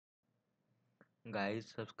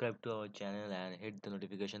Guys, subscribe to our channel and hit the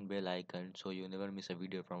notification bell icon so you never miss a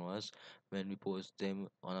video from us when we post them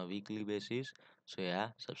on a weekly basis. So yeah,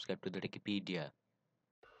 subscribe to the Techipedia.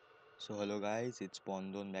 So hello guys, it's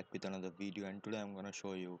Pondon back with another video, and today I'm gonna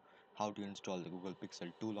show you how to install the Google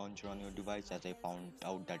Pixel 2 launcher on your device, as I found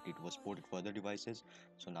out that it was ported for other devices.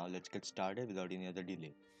 So now let's get started without any other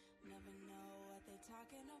delay. Never know what they're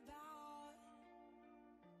talking about.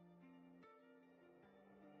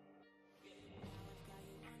 Now I've got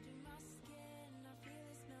you under my skin. I feel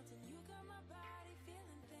it melting. You got my body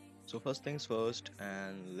feeling things So you first things never first, felt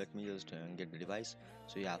and let me just before. get the device.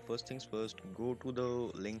 So yeah, first things first, go to the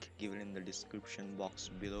link given in the description box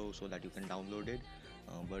below so that you can download it.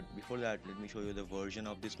 But before that, let me show you the version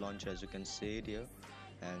of this launcher, as you can see it here.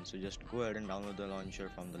 And so just go ahead and download the launcher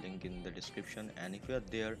from the link in the description, and if you are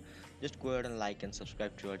there, just go ahead and like and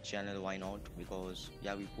subscribe to our channel. Why not? Because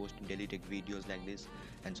yeah, we post daily tech videos like this.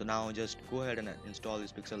 And so now just go ahead and install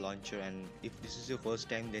this Pixel launcher, and if this is your first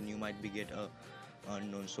time, then you might be get a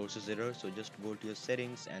unknown sources error. So just go to your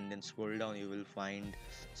settings and then scroll down, you will find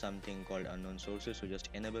something called unknown sources. So just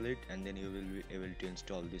enable it, and then you will be able to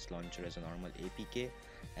install this launcher as a normal APK.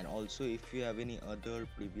 And also, if you have any other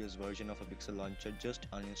previous version of a Pixel launcher, just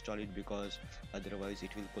uninstall it, because otherwise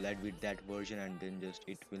it will collide with that version and then just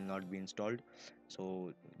it will not be installed.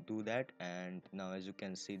 So do that. And now, as you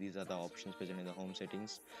can see, these are the options present in the home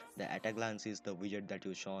settings. The at a glance is the widget that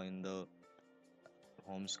you saw in the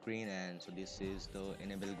home screen, and so this is the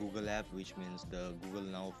enable Google app, which means the Google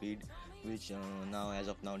Now feed, which now as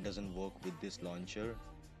of now doesn't work with this launcher,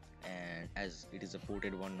 and as it is a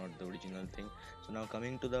ported one, not the original thing. So now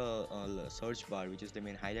coming to the search bar, which is the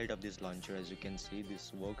main highlight of this launcher, as you can see,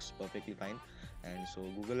 this works perfectly fine. And so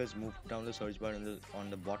Google has moved down the search bar on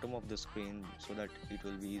the bottom of the screen so that it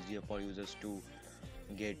will be easier for users to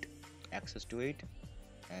get access to it.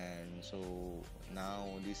 And so now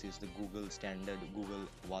this is the Google standard Google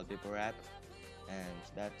wallpaper app, and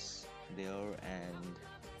that's there. And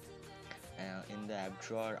in the app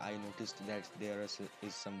drawer, I noticed that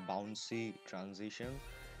is some bouncy transition.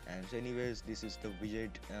 And so anyways, this is the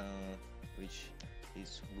widget which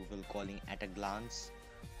is Google calling at a glance.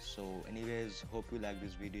 So anyways, hope you like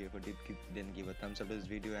this video. If you did, then give a thumbs up to this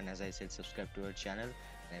video, and as I said, subscribe to our channel,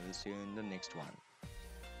 and I will see you in the next one.